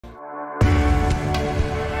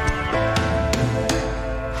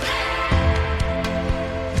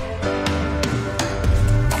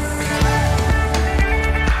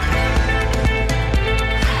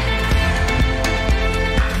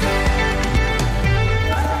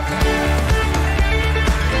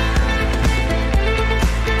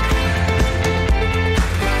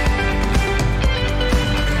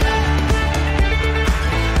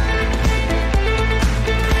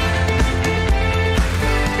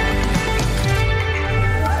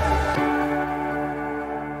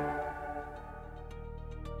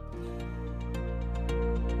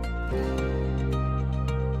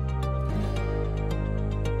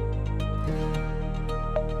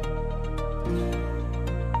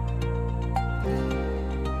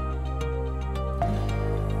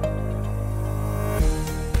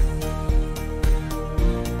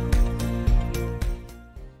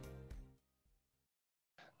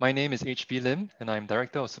My name is HB Lim, and I'm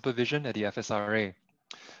Director of Supervision at the FSRA.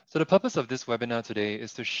 So the purpose of this webinar today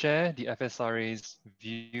is to share the FSRA's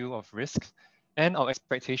view of risk and our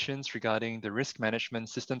expectations regarding the risk management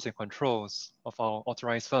systems and controls of our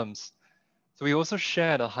authorized firms. So we also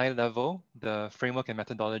share at a high level the framework and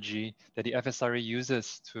methodology that the FSRA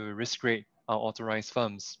uses to risk rate our authorized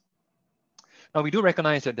firms. Now, we do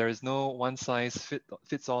recognize that there is no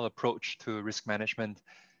one-size-fits-all approach to risk management,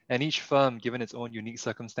 and each firm, given its own unique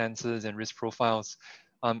circumstances and risk profiles,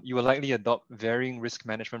 you will likely adopt varying risk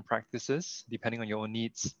management practices depending on your own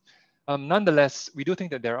needs. Nonetheless, we do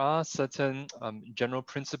think that there are certain general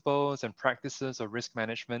principles and practices of risk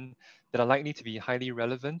management that are likely to be highly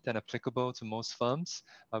relevant and applicable to most firms,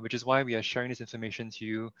 which is why we are sharing this information to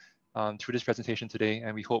you through this presentation today,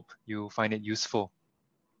 and we hope you find it useful.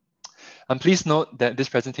 Please note that this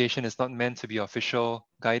presentation is not meant to be official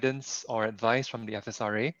guidance or advice from the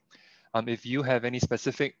FSRA. If you have any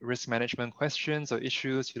specific risk management questions or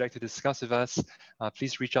issues you'd like to discuss with us,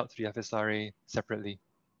 please reach out to the FSRA separately.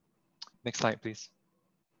 Next slide, please.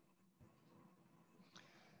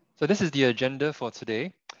 So this is the agenda for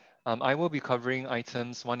today. I will be covering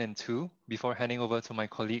items 1 and 2 before handing over to my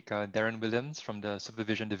colleague, Darren Williams from the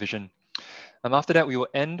Supervision Division. After that, we will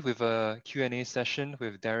end with a Q&A session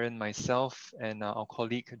with Darren, myself, and our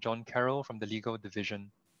colleague, John Carroll from the Legal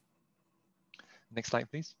Division. Next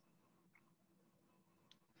slide, please.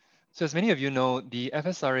 So as many of you know, the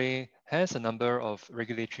FSRA has a number of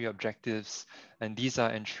regulatory objectives, and these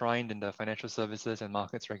are enshrined in the Financial Services and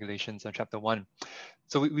Markets Regulations in Chapter 1.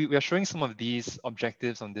 So we are showing some of these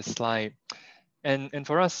objectives on this slide. And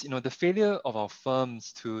for us, the failure of our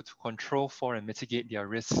firms to control for and mitigate their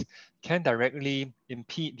risks can directly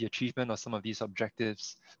impede the achievement of some of these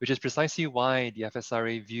objectives, which is precisely why the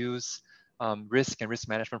FSRA views risk and risk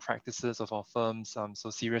management practices of our firms so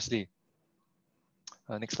seriously.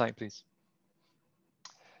 Next slide, please.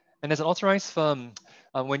 And as an authorized firm,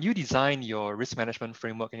 when you design your risk management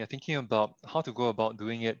framework and you're thinking about how to go about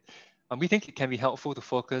doing it, we think it can be helpful to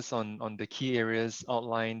focus on the key areas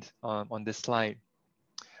outlined on this slide.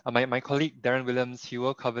 My colleague, Darren Williams, he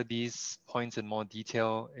will cover these points in more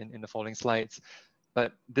detail in the following slides.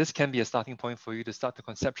 But this can be a starting point for you to start to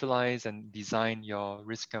conceptualize and design your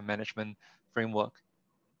risk management framework.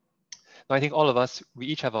 Now, I think all of us, we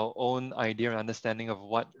each have our own idea and understanding of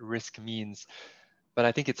what risk means. But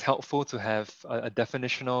I think it's helpful to have a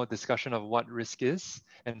definitional discussion of what risk is.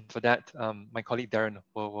 And for that, my colleague Darren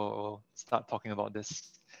will start talking about this.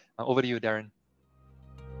 Over to you, Darren.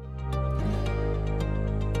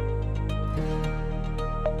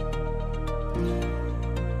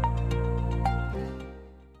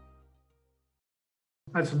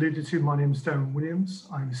 As alluded to, my name is Darren Williams.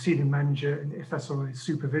 I'm a Senior Manager in FSRA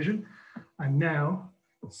Supervision. And now,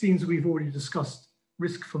 since we've already discussed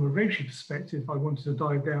risk from a regulatory perspective, I wanted to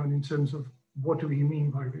dive down in terms of what do we mean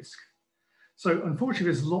by risk. So unfortunately,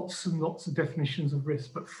 there's lots and lots of definitions of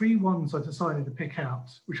risk, but 3 ones I decided to pick out,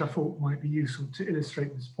 which I thought might be useful to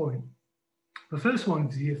illustrate this point. The first one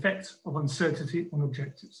is the effect of uncertainty on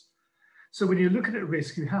objectives. So when you're looking at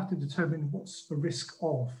risk, you have to determine what's the risk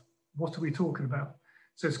of, what are we talking about?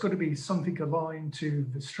 So it's got to be something aligned to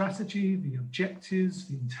the strategy, the objectives,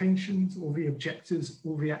 the intentions, or the objectives,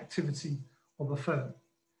 or the activity of a firm.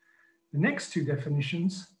 The next 2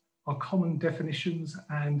 definitions are common definitions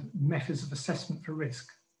and methods of assessment for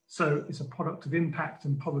risk. So it's a product of impact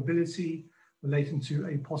and probability relating to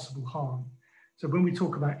a possible harm. So when we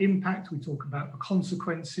talk about impact, we talk about the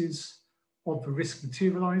consequences of the risk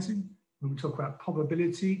materializing. When we talk about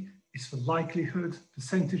probability, it's the likelihood,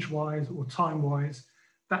 percentage-wise or time-wise,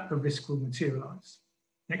 that the risk will materialize.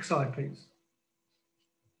 Next slide, please.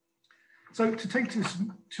 So to take this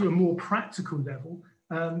to a more practical level,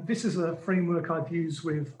 this is a framework I've used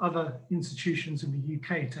with other institutions in the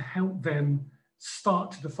UK to help them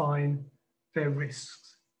start to define their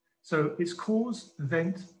risks. So it's cause,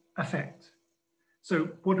 event, effect. So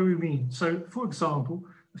what do we mean? So for example,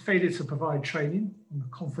 the failure to provide training on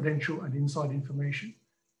confidential and inside information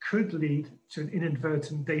could lead to an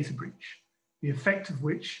inadvertent data breach, the effect of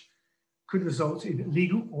which could result in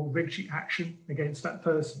legal or regulatory action against that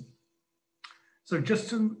person. So just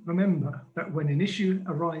to remember that when an issue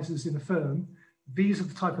arises in a firm, these are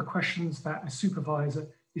the type of questions that a supervisor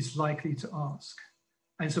is likely to ask.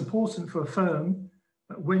 And it's important for a firm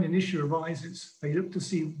that when an issue arises, they look to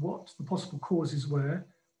see what the possible causes were,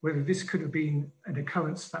 whether this could have been an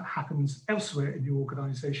occurrence that happens elsewhere in the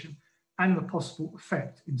organization, and the possible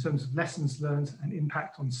effect in terms of lessons learned and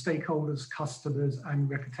impact on stakeholders, customers, and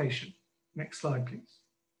reputation. Next slide, please.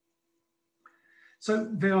 So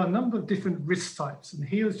there are a number of different risk types, and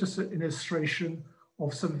here's just an illustration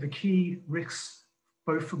of some of the key risks,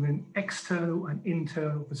 both from an external and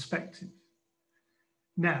internal perspective.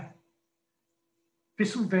 Now,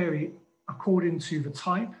 this will vary according to the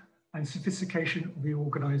type and sophistication of the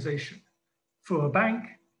organization. For a bank,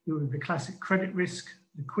 it will be the classic credit risk,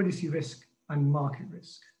 liquidity risk, and market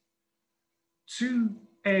risk. Two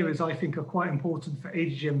areas I think are quite important for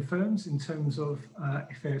ADGM firms in terms of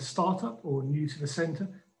if they're a startup or new to the centre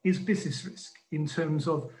is business risk in terms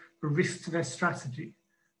of the risk to their strategy,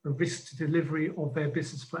 the risk to delivery of their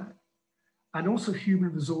business plan, and also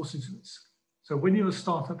human resources risk. So when you're a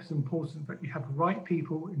startup, it's important that you have the right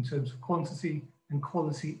people in terms of quantity and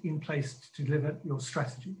quality in place to deliver your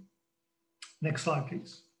strategy. Next slide,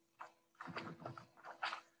 please.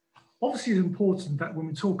 Obviously, it's important that when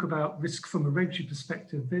we talk about risk from a regulatory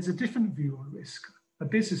perspective, there's a different view on risk, a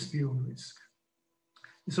business view on risk.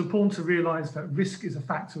 It's important to realise that risk is a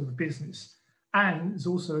factor of business and is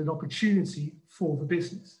also an opportunity for the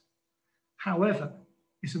business. However,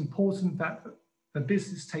 it's important that the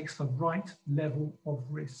business takes the right level of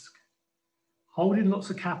risk. Holding lots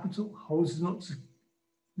of capital, holding lots of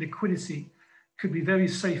liquidity could be very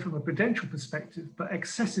safe from a prudential perspective, but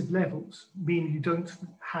excessive levels mean you don't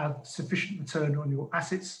have sufficient return on your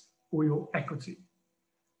assets or your equity.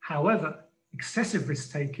 However, excessive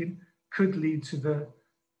risk taking could lead to the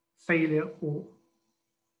failure or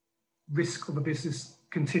risk of a business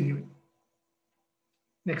continuing.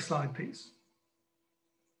 Next slide, please.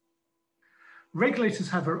 Regulators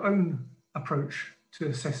have their own approach to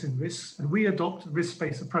assessing risks, and we adopt a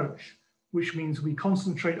risk-based approach, which means we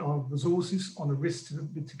concentrate our resources on the risk to the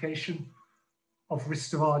mitigation of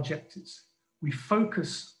risks of our objectives. We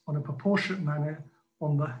focus on a proportionate manner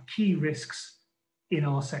on the key risks in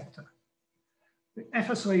our sector. The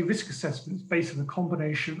FSRA risk assessment is based on a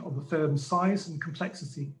combination of the firm's size and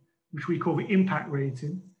complexity, which we call the impact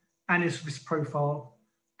rating, and its risk profile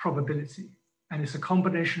probability. And it's a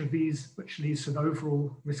combination of these which leads to an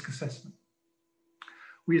overall risk assessment.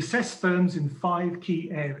 We assess firms in 5 key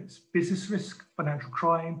areas: business risk, financial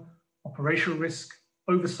crime, operational risk,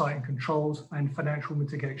 oversight and controls, and financial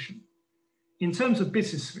mitigation. In terms of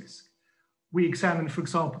business risk, we examine, for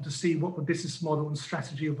example, to see what the business model and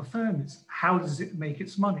strategy of a firm is. How does it make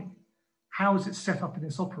its money? How is it set up in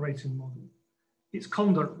its operating model? Its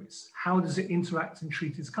conduct risk, how does it interact and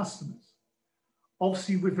treat its customers?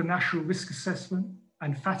 Obviously, with the national risk assessment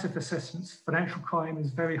and FATF assessments, financial crime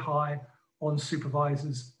is very high on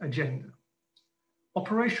supervisors' agenda.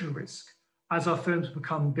 Operational risk, as our firms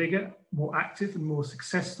become bigger, more active and more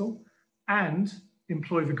successful, and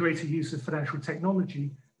employ the greater use of financial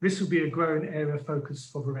technology, this will be a growing area of focus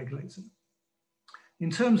for the regulator. In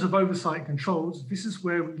terms of oversight and controls, this is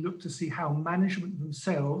where we look to see how management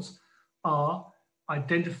themselves are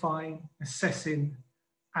identifying, assessing,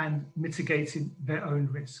 and mitigating their own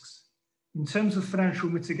risks. In terms of financial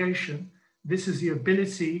mitigation, this is the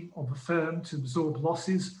ability of a firm to absorb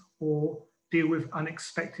losses or deal with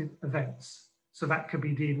unexpected events. So that could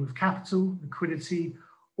be dealing with capital, liquidity,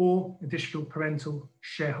 or additional parental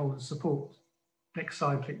shareholder support. Next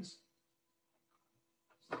slide, please.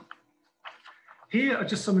 Here are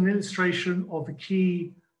just some illustration of the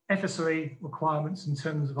key FSRA requirements in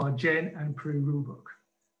terms of our Gen and Peru rulebook.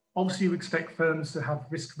 Obviously, we expect firms to have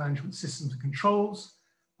risk management systems and controls,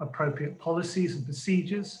 appropriate policies and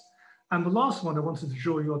procedures. And the last one I wanted to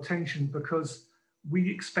draw your attention because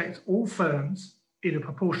we expect all firms in a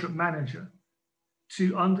proportionate manner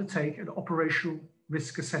to undertake an operational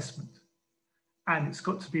risk assessment. And it's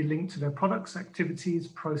got to be linked to their products, activities,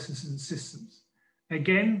 processes, and systems.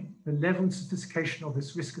 Again, the level and sophistication of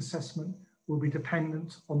this risk assessment will be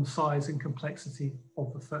dependent on the size and complexity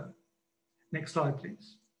of the firm. Next slide,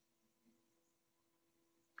 please.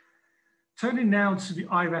 Turning now to the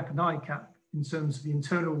IRAP and ICAP in terms of the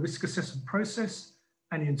internal risk assessment process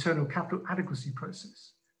and the internal capital adequacy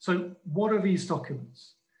process. So what are these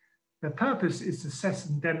documents? Their purpose is to assess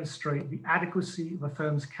and demonstrate the adequacy of a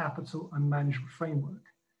firm's capital and management framework.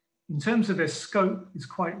 In terms of their scope, it's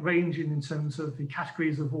quite ranging in terms of the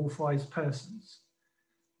categories of authorized persons.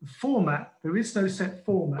 The format, there is no set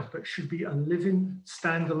format, but should be a living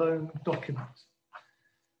standalone document,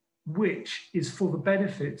 which is for the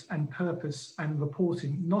benefit and purpose and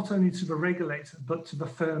reporting, not only to the regulator, but to the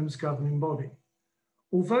firm's governing body.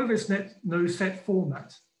 Although there's no set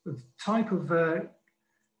format, the type of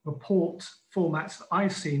report formats that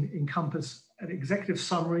I've seen encompass an executive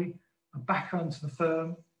summary, a background to the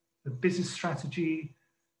firm, the business strategy,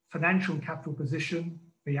 financial and capital position,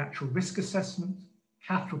 the actual risk assessment,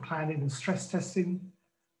 capital planning and stress testing,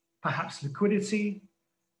 perhaps liquidity,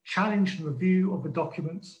 challenge and review of the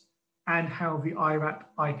documents, and how the IRAP,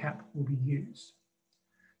 ICAP will be used.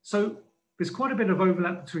 So there's quite a bit of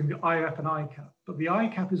overlap between the IRAP and ICAP, but the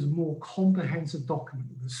ICAP is a more comprehensive document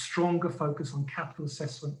with a stronger focus on capital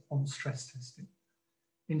assessment on stress testing.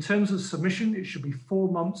 In terms of submission, it should be 4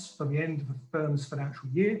 months from the end of a firm's financial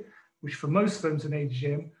year, which for most firms in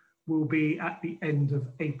ADGM will be at the end of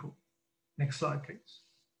April. Next slide, please.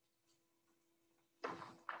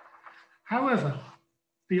 However,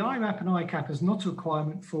 the IRAP and ICAP is not a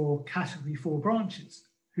requirement for Category 4 branches,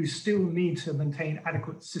 who still need to maintain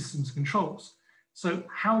adequate systems controls. So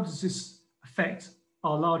how does this affect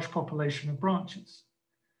our large population of branches?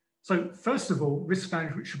 So first of all, risk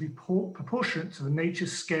management should be proportionate to the nature,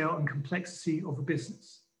 scale, and complexity of a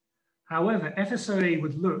business. However, FSRA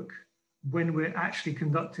would look, when we're actually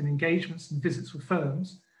conducting engagements and visits with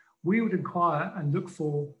firms, we would inquire and look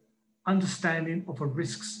for understanding of the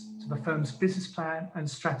risks to the firm's business plan and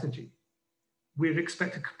strategy. We'd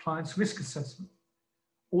expect a compliance risk assessment,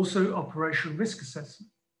 also operational risk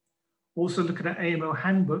assessment, also looking at AML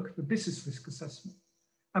handbook, the business risk assessment,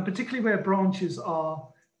 and particularly where branches are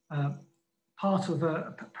part of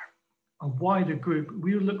a wider group,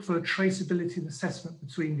 we will look for a traceability and assessment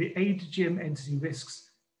between the ADGM entity risks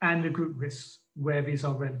and the group risks where these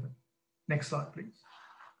are relevant. Next slide, please.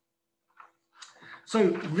 So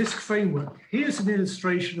risk framework. Here's an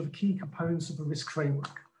illustration of key components of a risk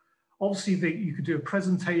framework. Obviously, you could do a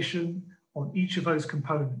presentation on each of those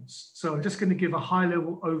components. So I'm just going to give a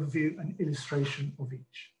high-level overview and illustration of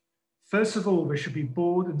each. First of all, there should be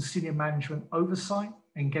board and senior management oversight,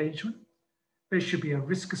 engagement. There should be a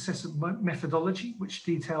risk assessment methodology, which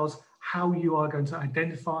details how you are going to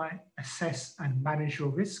identify, assess, and manage your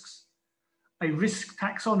risks. A risk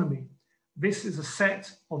taxonomy. This is a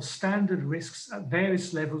set of standard risks at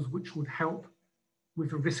various levels which would help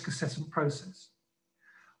with the risk assessment process.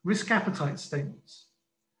 Risk appetite statements.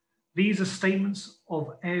 These are statements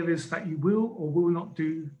of areas that you will or will not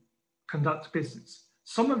conduct business.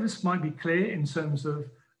 Some of this might be clear in terms of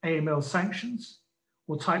AML sanctions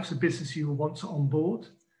or types of business you will want to onboard.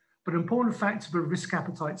 But an important factor of risk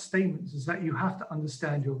appetite statements is that you have to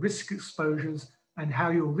understand your risk exposures and how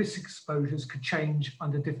your risk exposures could change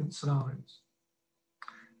under different scenarios.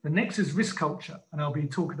 The next is risk culture, and I'll be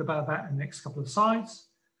talking about that in the next couple of slides.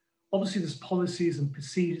 Obviously, there's policies and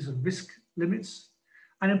procedures and risk limits.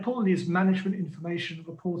 And importantly is management information and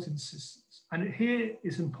reporting systems. And here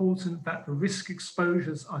it's important that the risk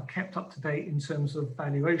exposures are kept up to date in terms of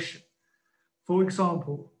valuation. For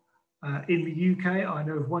example, in the UK, I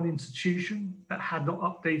know of one institution that had not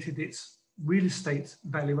updated its real estate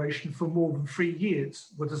valuation for more than 3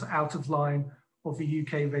 years, which is out of line of the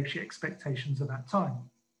UK regulatory expectations at that time.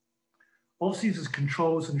 Obviously, there's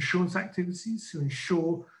controls and assurance activities to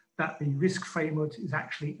ensure that the risk framework is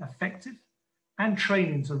actually effective, and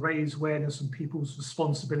training to raise awareness on people's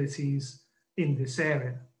responsibilities in this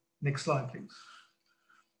area. Next slide, please.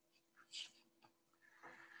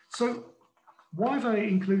 So why have I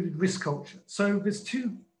included risk culture? So there's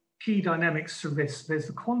 2 key dynamics to risk. There's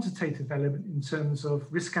the quantitative element in terms of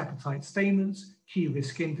risk appetite statements, key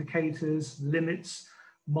risk indicators, limits,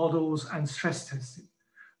 models, and stress testing.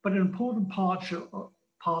 But an important part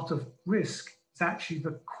of risk is actually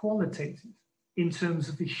the qualitative, in terms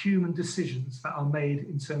of the human decisions that are made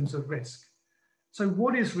in terms of risk. So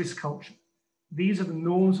what is risk culture? These are the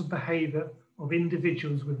norms of behavior of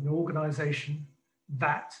individuals with an organization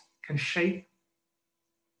that can shape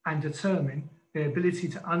and determine their ability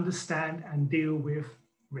to understand and deal with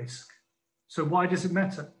risk. So why does it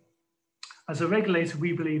matter? As a regulator,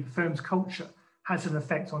 we believe the firm's culture has an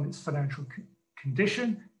effect on its financial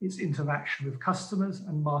condition, its interaction with customers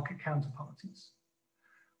and market counterparties.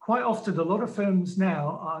 Quite often, a lot of firms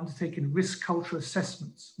now are undertaking risk culture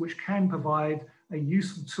assessments, which can provide a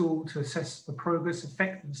useful tool to assess the progress,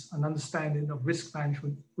 effectiveness, and understanding of risk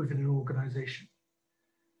management within an organization.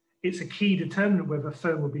 It's a key determinant whether a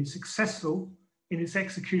firm will be successful in its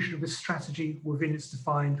execution of this strategy within its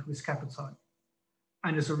defined risk appetite.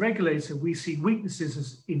 And as a regulator, we see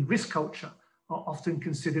weaknesses in risk culture are often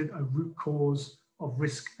considered a root cause of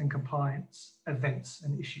risk and compliance events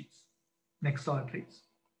and issues. Next slide, please.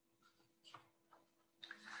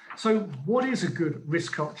 So what is a good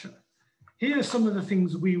risk culture? Here are some of the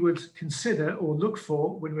things we would consider or look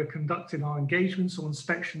for when we're conducting our engagements or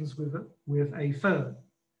inspections with a firm.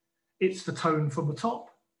 It's the tone from the top,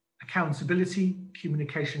 accountability,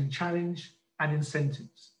 communication challenge, and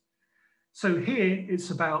incentives. So here it's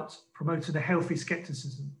about promoting a healthy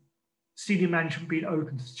skepticism, senior management being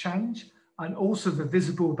open to challenge, and also the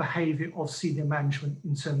visible behavior of senior management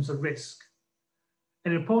in terms of risk.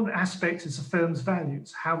 An important aspect is the firm's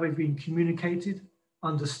values, how they've been communicated,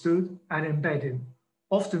 understood, and embedded.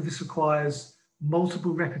 Often this requires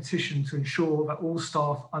multiple repetition to ensure that all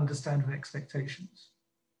staff understand their expectations.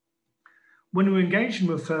 When we're engaging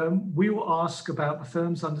with a firm, we will ask about the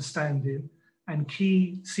firm's understanding and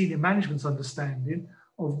key senior management's understanding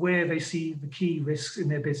of where they see the key risks in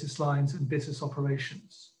their business lines and business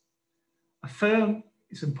operations. A firm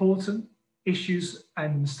is important, issues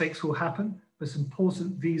and mistakes will happen, but it's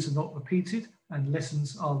important these are not repeated and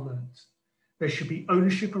lessons are learned. There should be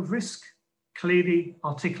ownership of risk, clearly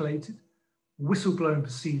articulated, whistleblowing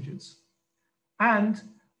procedures, and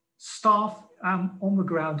staff on the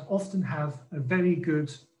ground often have a very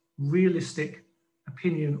good, realistic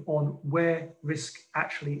opinion on where risk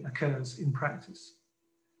actually occurs in practice.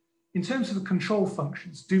 In terms of the control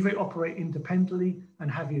functions, do they operate independently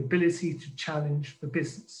and have the ability to challenge the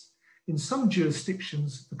business? In some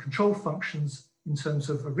jurisdictions, the control functions in terms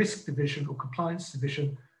of a risk division or compliance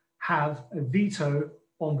division have a veto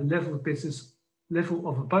on the level of business, level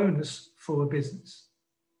of a bonus for a business.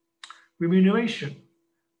 Remuneration,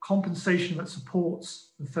 compensation that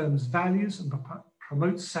supports the firm's values and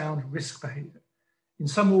promotes sound risk behavior. In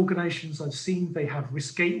some organizations I've seen, they have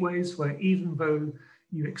risk gateways where even though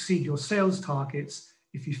you exceed your sales targets,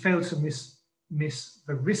 if you fail to miss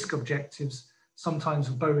the risk objectives, sometimes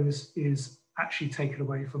a bonus is actually taken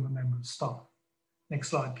away from a member of staff. Next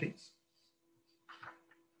slide, please.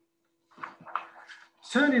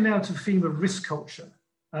 Turning now to the theme of risk culture,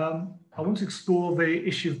 I want to explore the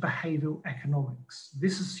issue of behavioral economics.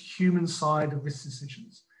 This is the human side of risk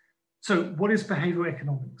decisions. So what is behavioral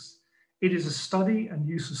economics? It is a study and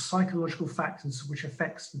use of psychological factors which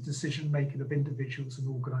affects the decision-making of individuals and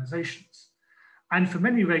organizations. And for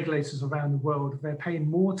many regulators around the world, they're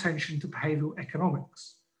paying more attention to behavioral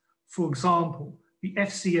economics. For example, the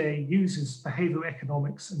FCA uses behavioral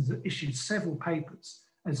economics and has issued several papers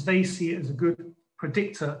as they see it as a good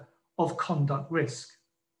predictor of conduct risk.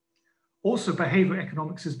 Also, behavioral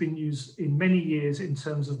economics has been used in many years in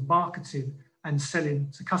terms of marketing and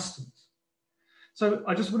selling to customers. So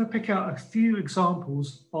I just want to pick out a few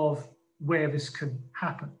examples of where this can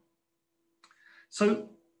happen. So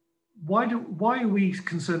why are we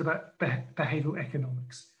concerned about behavioral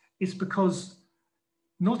economics? It's because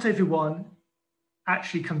not everyone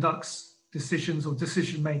actually conducts decisions or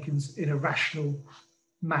decision makings in a rational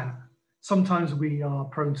manner. Sometimes we are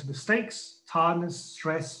prone to mistakes, tiredness,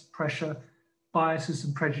 stress, pressure, biases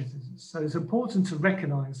and prejudices. So it's important to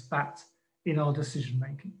recognize that in our decision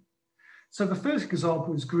making. So the first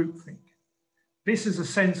example is groupthink. This is a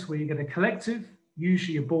sense where you get a collective,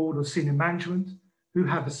 usually a board or senior management, who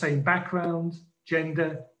have the same background,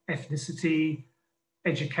 gender, ethnicity,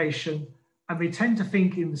 education, and we tend to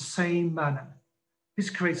think in the same manner. This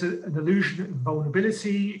creates an illusion of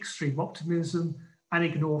vulnerability, extreme optimism, and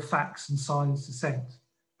ignore facts and silence dissent.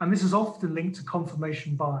 And this is often linked to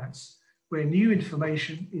confirmation bias, where new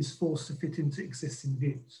information is forced to fit into existing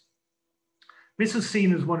views. This is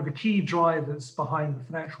seen as one of the key drivers behind the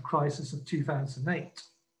financial crisis of 2008.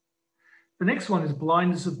 The next one is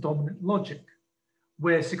blindness of dominant logic,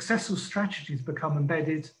 where successful strategies become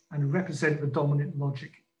embedded and represent the dominant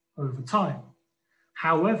logic over time.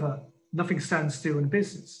 However, nothing stands still in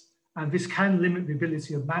business, and this can limit the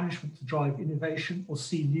ability of management to drive innovation or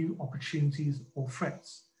see new opportunities or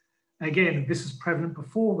threats. Again, this is prevalent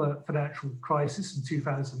before the financial crisis in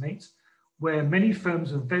 2008, where many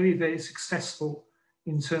firms are very, very successful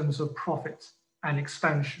in terms of profit and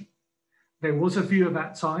expansion. There was a view at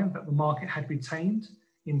that time that the market had been tamed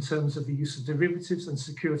in terms of the use of derivatives and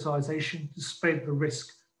securitization to spread the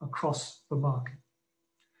risk across the market.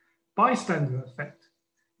 Bystander effect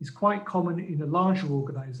is quite common in the larger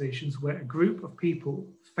organizations where a group of people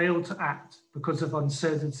fail to act because of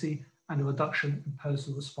uncertainty and a reduction in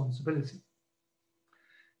personal responsibility.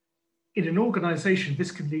 In an organization,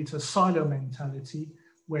 this can lead to a silo mentality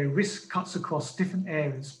where risk cuts across different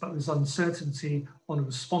areas, but there's uncertainty on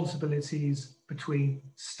responsibilities between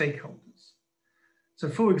stakeholders. So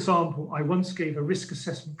for example, I once gave a risk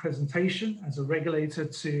assessment presentation as a regulator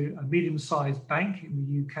to a medium-sized bank in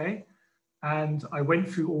the UK, and I went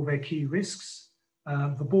through all their key risks.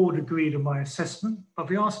 The board agreed on my assessment, but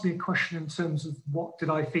they asked me a question in terms of what did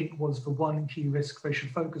I think was the one key risk they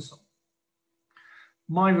should focus on.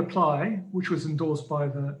 My reply, which was endorsed by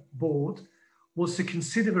the board, was to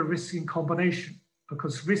consider the risk in combination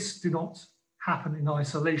because risks do not happen in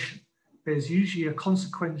isolation. There's usually a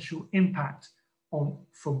consequential impact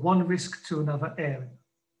from one risk to another area.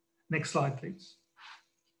 Next slide, please.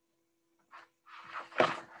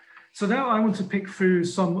 So now I want to pick through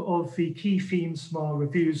some of the key themes from our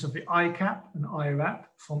reviews of the ICAP and IRAP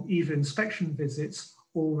from either inspection visits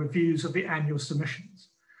or reviews of the annual submissions.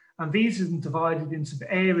 And these are divided into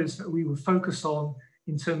the areas that we will focus on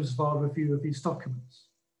in terms of our review of these documents.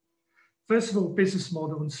 First of all, business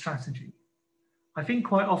model and strategy. I think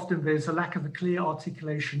quite often there's a lack of a clear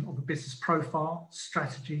articulation of a business profile,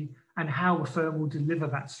 strategy, and how a firm will deliver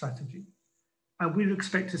that strategy. And we'd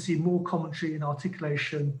expect to see more commentary and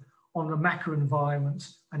articulation on the macro environment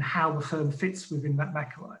and how the firm fits within that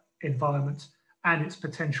macro environment and its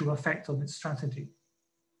potential effect on its strategy.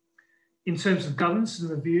 In terms of governance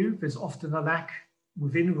and review, there's often a lack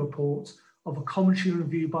within a report of a commentary and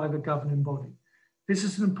review by the governing body. This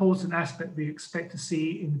is an important aspect we expect to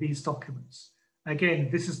see in these documents. Again,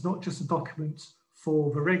 this is not just a document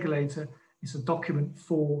for the regulator, it's a document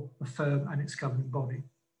for the firm and its governing body.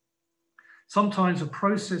 Sometimes a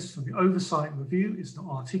process for the oversight and review is not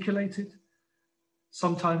articulated.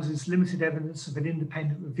 Sometimes there's limited evidence of an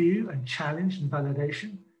independent review and challenge and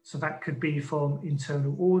validation. So that could be from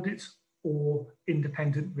internal audit or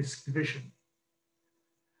independent risk division.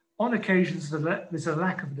 On occasions, there's a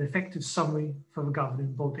lack of an effective summary for the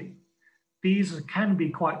governing body. These can be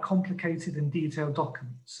quite complicated and detailed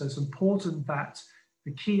documents. So it's important that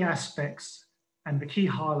the key aspects and the key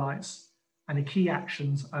highlights and the key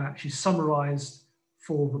actions are actually summarized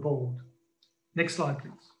for the board. Next slide,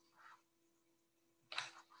 please.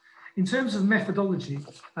 In terms of methodology,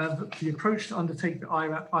 the approach to undertake the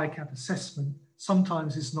ICAP assessment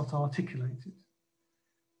sometimes is not articulated.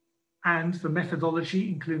 And the methodology,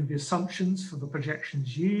 including the assumptions for the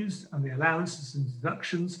projections used and the allowances and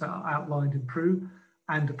deductions that are outlined in PRU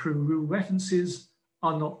and the PRU rule references,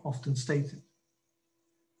 are not often stated.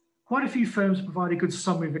 Quite a few firms provide a good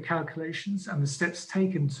summary of the calculations and the steps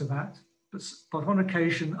taken to that, but on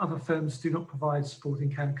occasion, other firms do not provide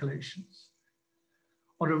supporting calculations.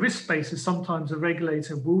 On a risk basis, sometimes a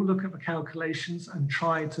regulator will look at the calculations and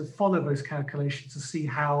try to follow those calculations to see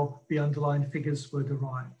how the underlying figures were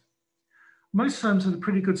derived. Most firms have a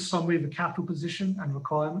pretty good summary of the capital position and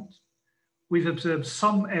requirement. We've observed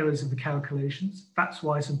some errors in the calculations. That's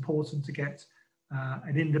why it's important to get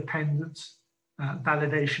an independent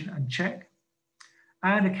validation and check.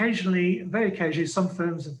 And occasionally, very occasionally, some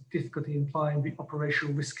firms have difficulty in applying the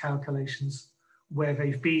operational risk calculations where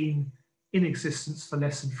they've been in existence for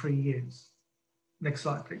less than 3 years. Next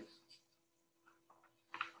slide, please.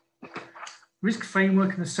 Risk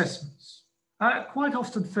framework and assessments. Quite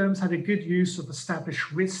often firms had a good use of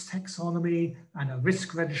established risk taxonomy and a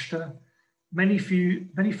risk register. Many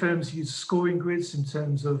firms use scoring grids in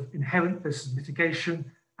terms of inherent versus mitigation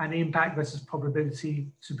and impact versus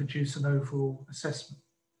probability to produce an overall assessment.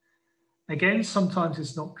 Again, sometimes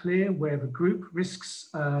it's not clear where the group risks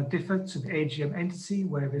differ to the ADGM entity,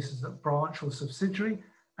 where this is a branch or subsidiary,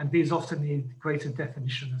 and these often need greater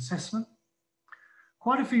definition and assessment.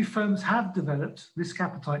 Quite a few firms have developed risk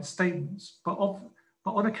appetite statements, but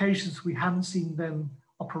on occasions we haven't seen them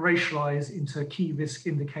operationalize into key risk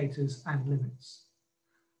indicators and limits.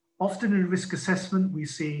 Often in risk assessment, we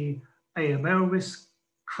see AML risk,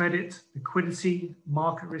 credit, liquidity,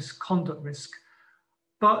 market risk, conduct risk,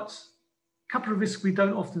 but a couple of risks we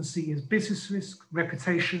don't often see is business risk,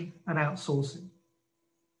 reputation, and outsourcing.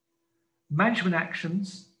 Management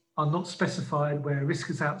actions are not specified where risk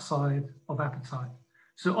is outside of appetite.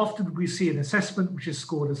 So often we see an assessment which is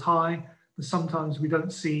scored as high, but sometimes we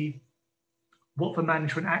don't see what the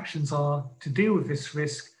management actions are to deal with this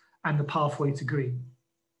risk and the pathway to green.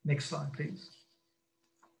 Next slide, please.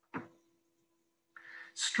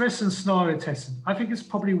 Stress and scenario testing. I think it's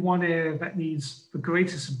probably one area that needs the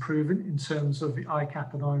greatest improvement in terms of the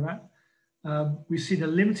ICAP and IRAP. We've seen a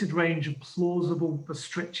limited range of plausible but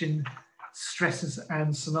stretching stresses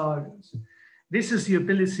and scenarios. This is the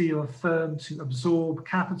ability of a firm to absorb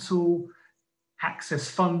capital, access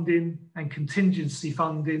funding, and contingency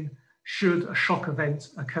funding should a shock event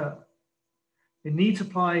occur. They need to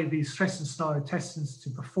apply these stress and scenario testings to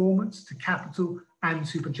performance, to capital, and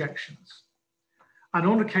to projections. And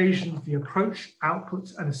on occasion, the approach,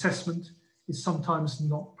 output, and assessment is sometimes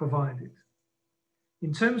not provided.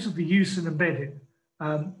 In terms of the use and embedding,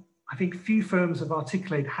 I think few firms have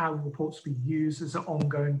articulated how reports be used as an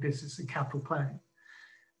ongoing business and capital planning.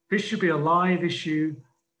 This should be a live issue,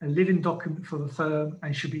 a living document for the firm,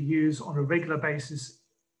 and should be used on a regular basis,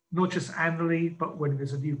 not just annually, but when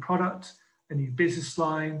there's a new product, a new business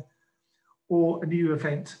line, or a new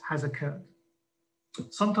event has occurred.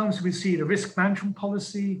 Sometimes we see the risk management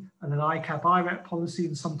policy and an ICAP IRAP policy,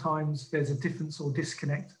 and sometimes there's a difference or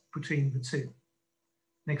disconnect between the two.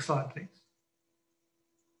 Next slide, please.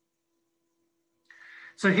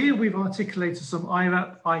 So here we've articulated some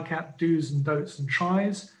IRAP, ICAP do's and don'ts and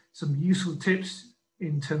tries, some useful tips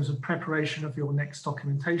in terms of preparation of your next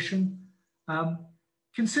documentation.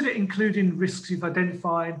 Consider including risks you've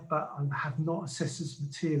identified but have not assessed as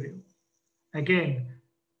material. Again,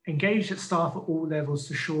 engage at staff at all levels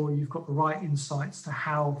to ensure you've got the right insights to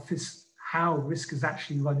how risk is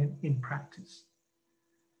actually run in practice.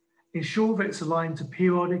 Ensure that it's aligned to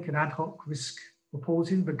periodic and ad hoc risk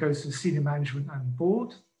reporting that goes to the senior management and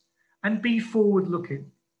board, and be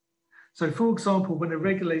forward-looking. So, for example, when a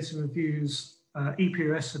regulator reviews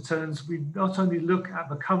EPRS returns, we not only look at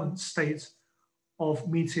the current state of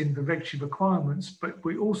meeting the regulatory requirements, but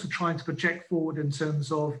we're also trying to project forward in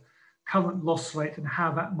terms of current loss rate and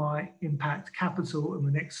how that might impact capital in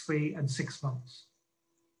the next 3 and 6 months.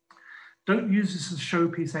 Don't use this as a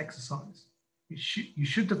showpiece exercise. You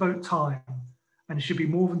should devote time, and it should be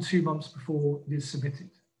more than 2 months before it is submitted.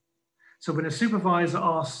 So when a supervisor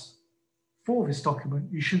asks for this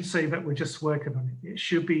document, you shouldn't say that we're just working on it. It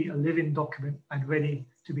should be a living document and ready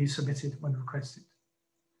to be submitted when requested.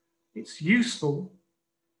 It's useful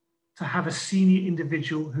to have a senior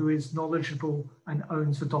individual who is knowledgeable and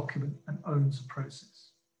owns the document and owns the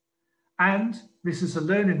process. And this is a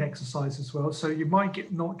learning exercise as well. So you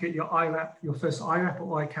might not get your IRAP, your first IRAP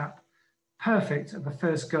or ICAP perfect at the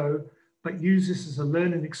first go, but use this as a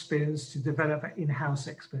learning experience to develop an in-house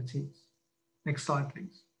expertise. Next slide,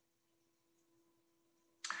 please.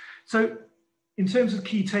 So in terms of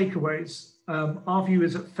key takeaways, our view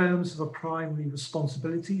is that firms have a primary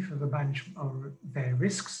responsibility for the management of their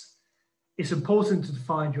risks. It's important to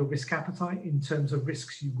define your risk appetite in terms of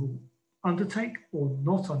risks you will undertake or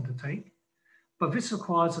not undertake, but this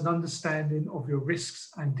requires an understanding of your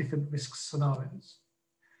risks and different risk scenarios.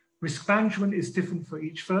 Risk management is different for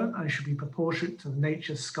each firm and should be proportionate to the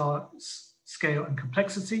nature, scale and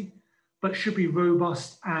complexity, but should be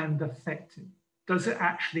robust and effective. Does it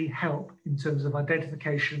actually help in terms of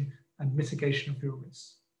identification and mitigation of your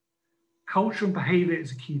risks? Culture and behavior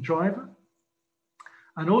is a key driver.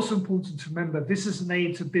 And also important to remember, this is an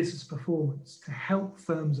aid to business performance to help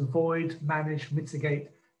firms avoid, manage, mitigate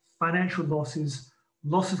financial losses,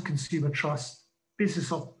 loss of consumer trust,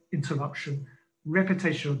 business interruption,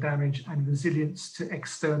 reputational damage, and resilience to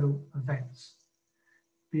external events.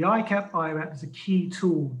 The ICAP IRAP is a key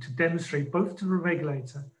tool to demonstrate both to the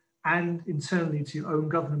regulator and internally to your own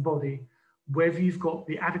governing body whether you've got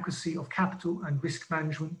the adequacy of capital and risk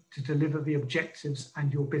management to deliver the objectives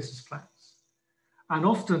and your business plans. And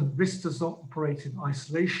often risk does not operate in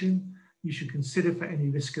isolation. You should consider for any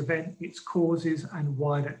risk event its causes and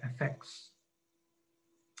wider effects.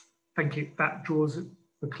 Thank you. That draws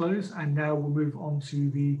the close, and now we'll move on to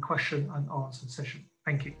the question and answer session.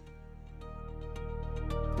 Thank you.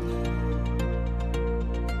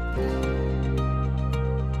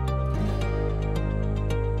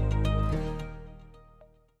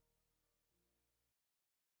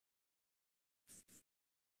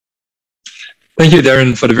 Thank you,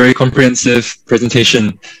 Darren, for the very comprehensive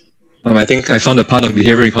presentation. I think I found the part of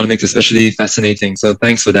behavioral economics especially fascinating, so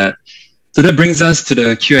thanks for that. So that brings us to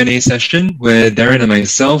the Q&A session, where Darren and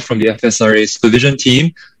myself from the FSRA supervision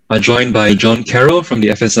team are joined by John Carroll from the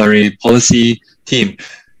FSRA policy team.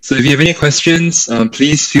 So if you have any questions,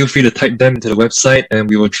 please feel free to type them into the website, and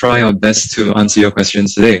we will try our best to answer your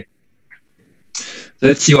questions today. So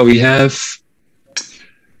let's see what we have.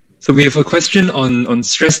 So we have a question on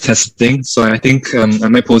stress testing. So I think I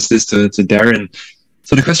might pose this to Darren.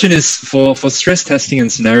 So the question is, for stress testing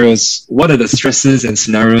and scenarios, what are the stresses and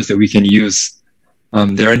scenarios that we can use?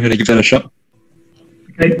 Darren, you want to give that a shot?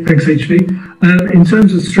 Okay, thanks, HV. In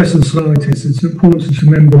terms of stress and scenario tests, it's important to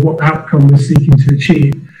remember what outcome we're seeking to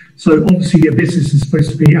achieve. So obviously a business is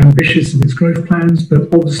supposed to be ambitious in its growth plans,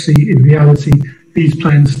 but obviously in reality, these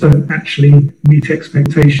plans don't actually meet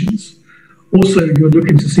expectations. Also, you're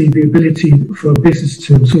looking to see the ability for a business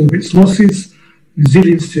to absorb its losses,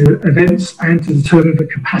 resilience to events, and to determine the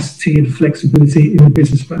capacity and flexibility in the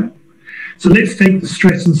business plan. So let's take the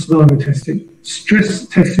stress and scenario testing. Stress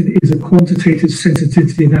testing is a quantitative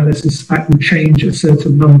sensitivity analysis that will change a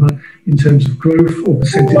certain number in terms of growth or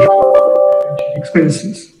percentage of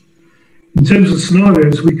expenses. In terms of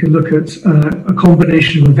scenarios, we can look at a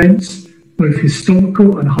combination of events, both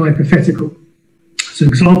historical and hypothetical. So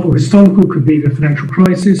example, historical could be the financial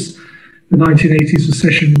crisis, the 1980s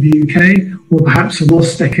recession in the UK, or perhaps a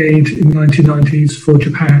lost decade in the 1990s for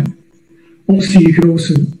Japan. Obviously, you can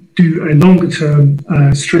also do a longer term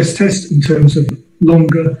stress test in terms of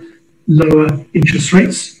longer, lower interest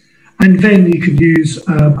rates. And then you could use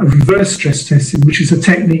a reverse stress testing, which is a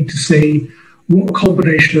technique to say what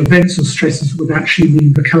combination of events or stresses would actually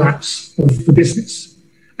mean the collapse of the business.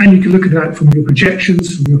 And you can look at that from your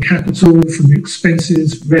projections, from your capital, from your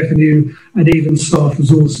expenses, revenue, and even staff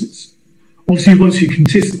resources. Obviously, once you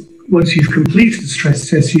once you've completed the stress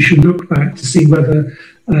test, you should look back to see whether,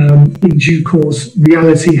 in due course,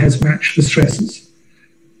 reality has matched the stresses.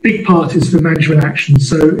 Big part is the management action.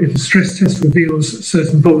 So if the stress test reveals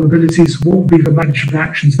certain vulnerabilities, what would be the management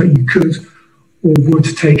actions that you could or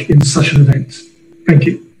would take in such an event? Thank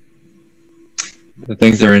you.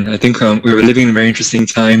 Thanks, Darren. I think we were living in very interesting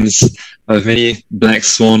times of many black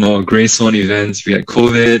swan or grey swan events. We had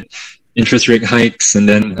COVID, interest rate hikes, and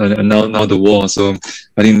then now the war. So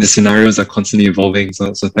I think the scenarios are constantly evolving.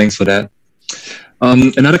 So thanks for that.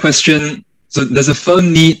 Another question. So does a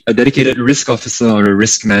firm need a dedicated risk officer or a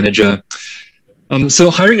risk manager? So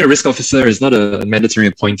hiring a risk officer is not a mandatory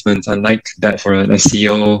appointment, unlike that for a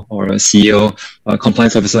CEO or a CEO, a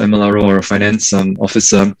compliance officer, MLRO, or a finance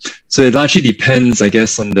officer. So it largely depends, I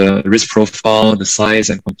guess, on the risk profile, the size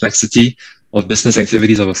and complexity of business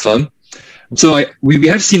activities of a firm. So we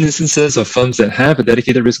have seen instances of firms that have a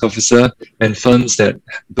dedicated risk officer and firms that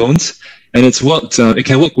don't, and it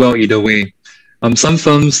can work well either way. Some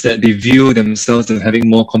firms that they view themselves as having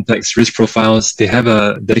more complex risk profiles, they have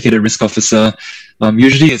a dedicated risk officer.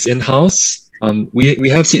 Usually it's in-house. We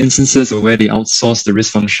have seen instances where they outsource the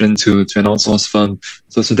risk function to an outsourced firm.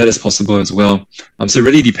 So that is possible as well. So it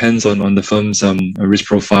really depends on the firm's risk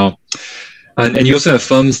profile. And you also have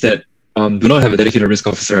firms that do not have a dedicated risk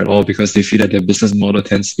officer at all because they feel that their business model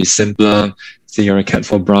tends to be simpler. Say you're a Cat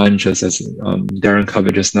 4 branch, as Darren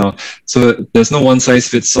covered just now. So there's no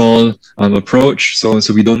one-size-fits-all approach. So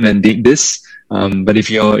we don't mandate this. But if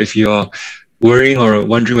you're worrying or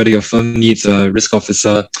wondering whether your firm needs a risk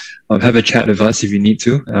officer, have a chat with us if you need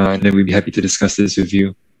to, and then we'd be happy to discuss this with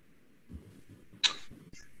you.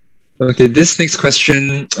 Okay, this next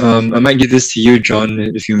question, I might give this to you, John,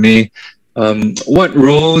 if you may. What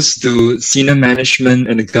roles do senior management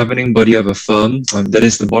and the governing body of a firm, that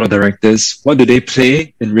is the board of directors, what do they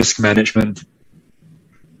play in risk management?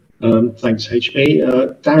 Thanks,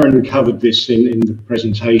 HB. Darren covered this in the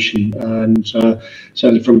presentation, and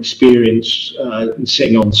certainly from experience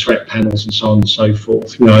sitting on threat panels and so on and so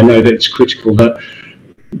forth, I know that it's critical that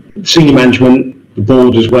senior management, the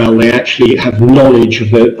board as well, they actually have knowledge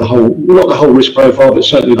of the whole, not the whole risk profile, but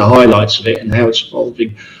certainly the highlights of it and how it's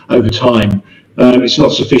evolving over time. It's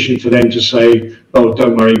not sufficient for them to say, oh,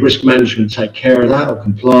 don't worry, risk management take care of that, or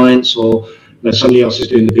compliance, or somebody else is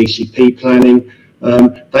doing the VCP planning.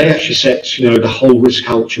 They actually set, the whole risk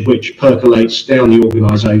culture which percolates down the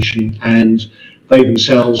organisation, and they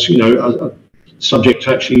themselves, are subject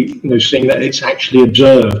to actually, seeing that it's actually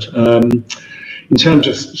observed. In terms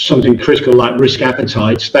of something critical like risk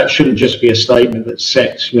appetite, that shouldn't just be a statement that's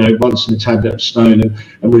set, once in a tablet of stone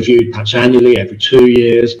and reviewed perhaps annually, every 2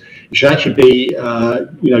 years. It should actually be,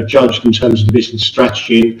 judged in terms of the business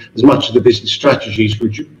strategy. And as much as the business strategy is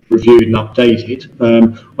reviewed and updated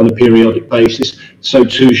on a periodic basis, so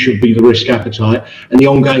too should be the risk appetite and the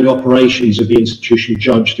ongoing operations of the institution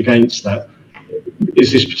judged against that.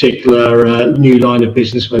 Is this particular new line of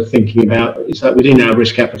business we're thinking about, is that within our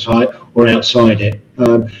risk appetite or outside it?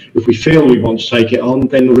 If we feel we want to take it on,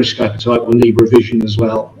 then the risk appetite will need revision as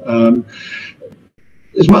well.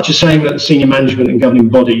 As much as saying that the senior management and governing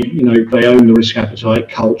body, they own the risk appetite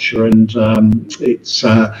culture and its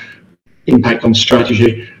impact on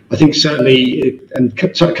strategy, I think certainly, and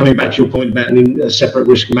coming back to your point about a separate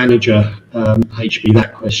risk manager, HB,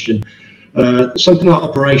 that question, something like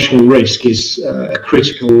operational risk is a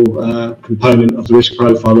critical component of the risk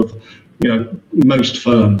profile of most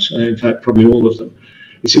firms, in fact probably all of them.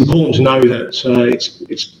 It's important to know that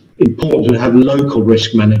it's important to have local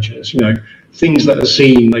risk managers. Things that are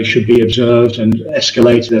seen, they should be observed and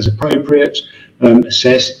escalated as appropriate,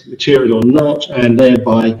 assessed, material or not, and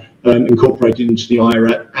thereby incorporated into the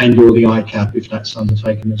IRAP and or the ICAP if that's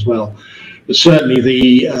undertaken as well. But certainly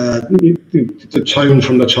the tone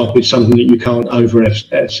from the top is something that you can't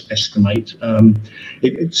overestimate.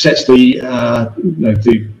 It sets the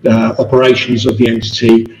operations of the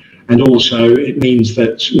entity, and also it means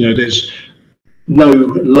that there's no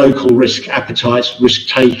local risk appetite, risk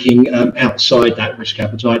taking outside that risk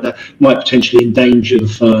appetite that might potentially endanger the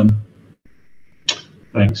firm.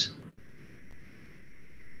 Thanks.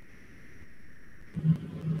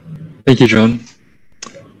 Thank you, John.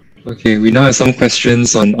 Okay, we now have some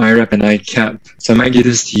questions on IRAP and ICAP. So I might give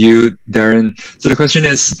this to you, Darren. So the question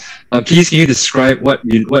is, please can you describe what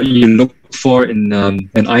you look for in an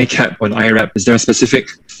ICAP or an IRAP? Is there a specific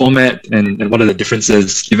format, and what are the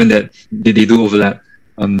differences given that they do overlap?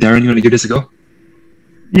 Darren, you want to give this a go?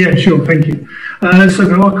 Yeah, sure, thank you. So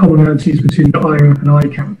there are commonalities between the IRAP and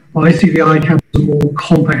ICAP. I see the ICAP as a more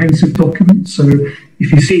comprehensive document. So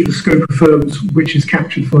if you see the scope of firms which is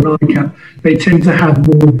captured for an ICAP, they tend to have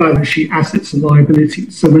more balance sheet assets and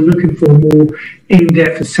liabilities. So we're looking for a more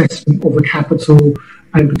in-depth assessment of the capital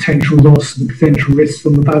and potential loss and potential risks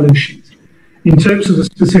on the balance sheet. In terms of the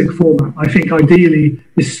specific format, I think ideally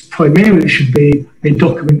this primarily should be a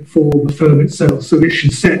document for the firm itself. So it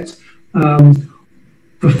should set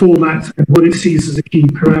the format and what it sees as the key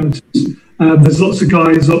parameters. There's lots of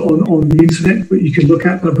guides on the internet that you can look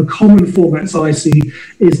at, but the common formats I see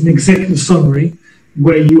is an executive summary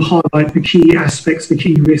where you highlight the key aspects, the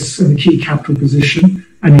key risks and the key capital position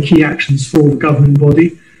and the key actions for the governing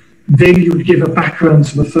body. Then you would give a background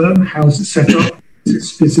to the firm, how is it set up,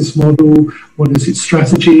 its business model, what is its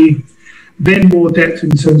strategy. Then more depth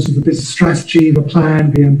in terms of the business strategy, the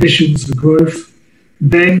plan, the ambitions, the growth.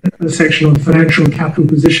 Then a section on financial and capital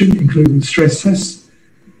position, including stress tests.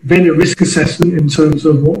 Then a risk assessment in terms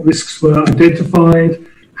of what risks were identified,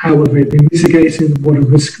 how have they been mitigated, what are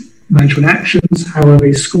risk management actions, how are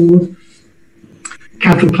they scored.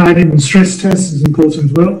 Capital planning and stress tests is important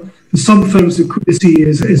as well. For some firms, liquidity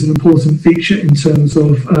is an important feature in terms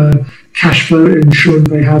of cash flow, ensuring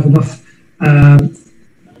they have enough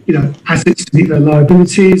assets to meet their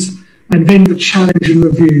liabilities. And then the challenge and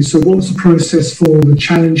review. So what's the process for the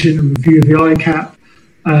challenging and review of the ICAP?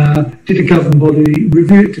 Did the governing body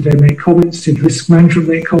review it? Did they make comments? Did risk management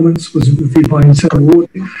make comments? Was it reviewed by internal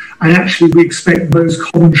audit? And actually, we expect those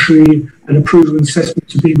commentary and approval and assessment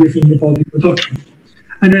to be within the body of the document.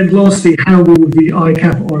 And then lastly, how will the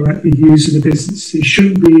ICAP or IRAP be used in the business? It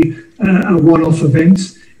shouldn't be a one-off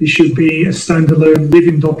event. It should be a standalone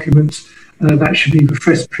living document that should be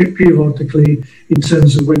refreshed periodically in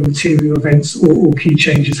terms of when material events or key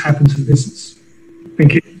changes happen to the business.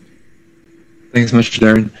 Thank you. Thanks so much,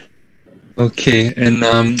 Darren. Okay, and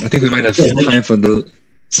I think we might have time for the...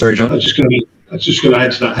 Sorry, John. I was just going to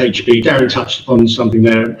add to that, HB. Darren touched upon something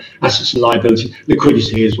there, assets and liability.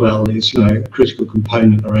 Liquidity as well is a critical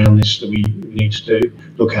component around this that we need to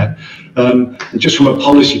look at. And just from a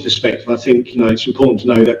policy perspective, I think it's important to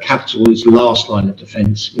know that capital is the last line of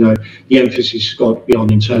defence. The emphasis has got to be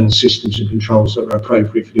on internal systems and controls that are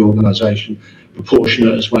appropriate for the organisation,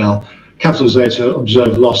 proportionate as well. Capital is there to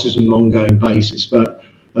observe losses on an ongoing basis, but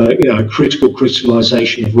critical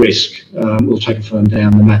crystallisation of risk will take a firm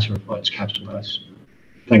down no matter what its capital base.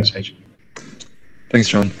 Thanks, H. Thanks,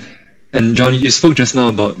 John. And John, you spoke just now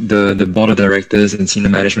about the board of directors and senior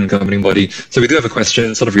management governing body. So we do have a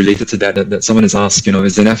question sort of related to that someone has asked,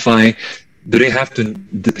 is an FI, do they have to,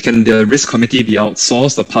 can the risk committee be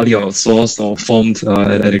outsourced or partly outsourced or formed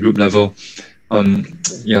at a group level?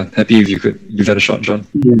 Happy if you could give that a shot, John.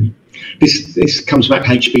 Yeah. This comes back,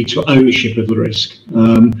 HB, to ownership of the risk.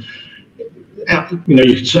 You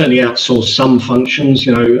can certainly outsource some functions,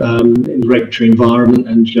 in the regulatory environment,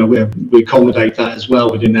 and we accommodate that as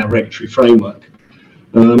well within our regulatory framework.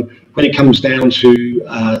 When it comes down to,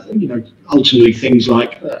 ultimately things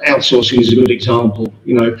like outsourcing is a good example.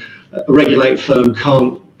 A regulated firm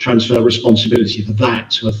can't transfer responsibility for that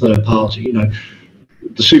to a third party.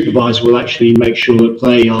 The supervisor will actually make sure that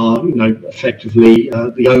they are, effectively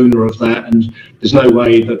the owner of that, and there's no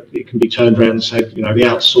way that it can be turned around and said, the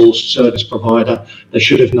outsourced service provider, they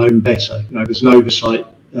should have known better. There's an oversight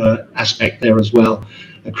aspect there as well,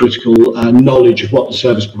 a critical knowledge of what the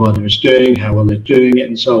service provider is doing, how well they're doing it,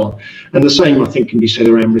 and so on. And the same, I think, can be said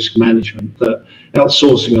around risk management, that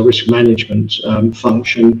outsourcing a risk management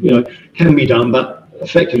function, can be done, but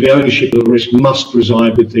effectively ownership of the risk must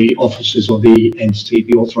reside with the officers of the entity,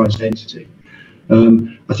 the authorised entity.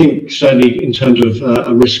 I think certainly in terms of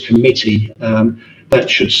a risk committee, that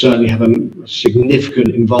should certainly have a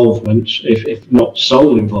significant involvement, if not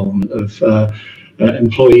sole involvement, of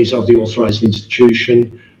employees of the authorised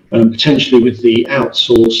institution, potentially with the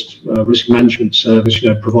outsourced risk management service,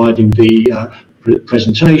 providing the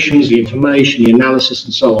presentations, the information, the analysis,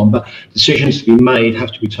 and so on. But decisions to be made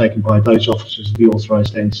have to be taken by those officers of the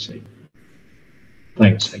authorised entity.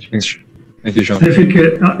 Thanks. Thanks. Thank you, John. I think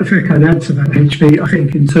I'd add to that, HB. I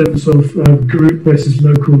think in terms of group versus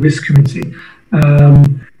local risk committee,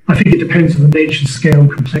 I think it depends on the nature, scale,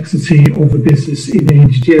 and complexity of the business in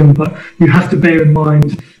ADGM. But you have to bear in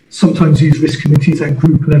mind, sometimes these risk committees at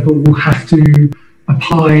group level will have to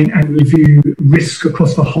opine and review risk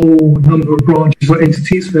across the whole number of branches or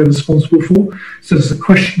entities they're responsible for. So it's a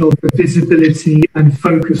question of the visibility and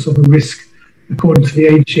focus of the risk according to the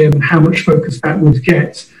ADGM and how much focus that would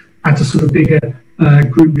get at a sort of bigger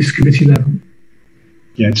group risk committee level.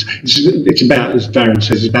 Yeah, it's about, as Darren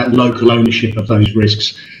says, it's about local ownership of those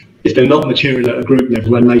risks. if they're not material at a group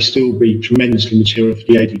level, they may still be tremendously material for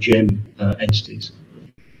the ADGM entities.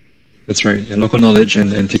 That's right. Yeah, local knowledge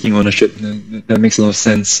and taking ownership, that makes a lot of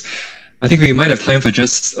sense. I think we might have time for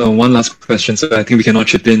just one last question, so I think we can all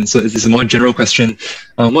chip in. So this is a more general question.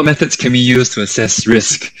 What methods can we use to assess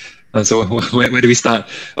risk? So where do we start?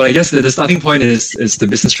 Well, I guess the starting point is the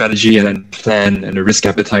business strategy and then plan and the risk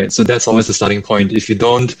appetite. So that's always the starting point. If you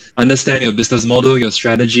don't understand your business model, your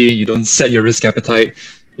strategy, you don't set your risk appetite,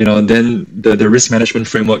 then the risk management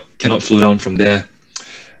framework cannot flow down from there.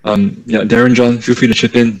 Yeah, Darren, John, feel free to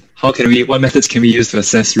chip in. What methods can we use to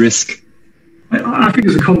assess risk? I think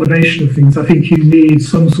it's a combination of things. I think you need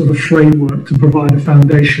some sort of framework to provide a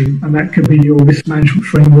foundation, and that could be your risk management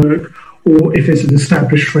framework, or if it's an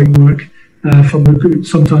established framework from a group,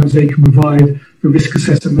 sometimes they can provide the risk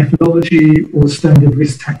assessment methodology or standard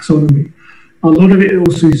risk taxonomy. A lot of it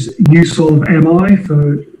also is use of MI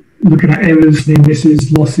for looking at errors, near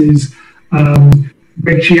misses, losses,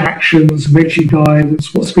 Reg G actions, Reg G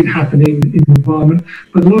guidance, what's been happening in the environment.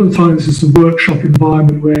 But a lot of times it's a workshop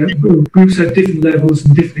environment where groups at different levels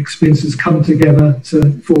and different experiences come together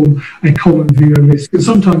to form a common view of risk. And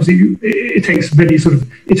sometimes it takes many sort of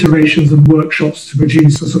iterations and workshops to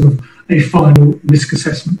produce a sort of a final risk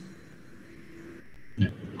assessment.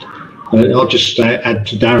 I'll just add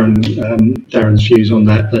to Darren's views on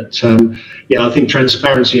that. Yeah, I think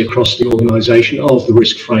transparency across the organisation of the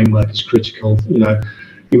risk framework is critical.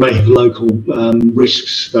 You may have local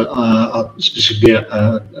risks that are specifically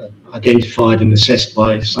identified and assessed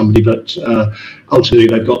by somebody, but ultimately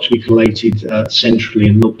they've got to be collated centrally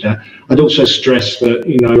and looked at. I'd also stress that,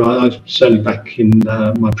 I've certainly back in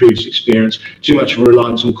my previous experience, too much of a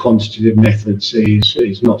reliance on quantitative methods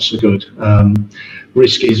is not so good.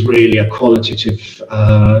 Risk is really a qualitative,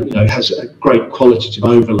 has a great qualitative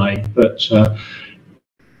overlay, but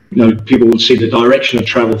people will see the direction of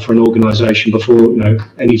travel for an organisation before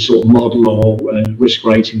any sort of model or risk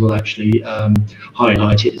rating will actually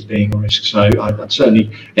highlight it as being a risk. So I'd certainly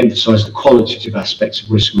emphasise the qualitative aspects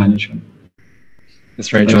of risk management.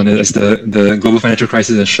 That's right, John. As the global financial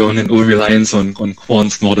crisis has shown, an over-reliance on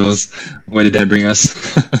quant models, where did that bring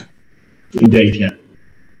us? Indeed, yeah.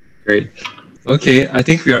 Great. Okay, I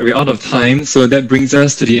think we're out of time, so that brings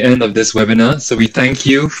us to the end of this webinar. So we thank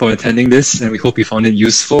you for attending this, and we hope you found it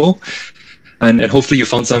useful. And hopefully you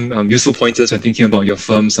found some useful pointers when thinking about your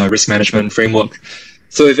firm's risk management framework.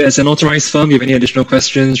 So if as an authorized firm you have any additional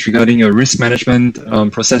questions regarding your risk management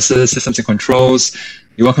processes, systems and controls,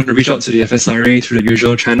 you're welcome to reach out to the FSRA through the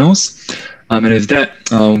usual channels. And with that,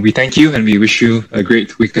 we thank you and we wish you a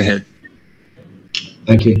great week ahead.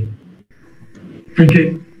 Thank you. Thank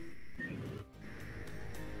you.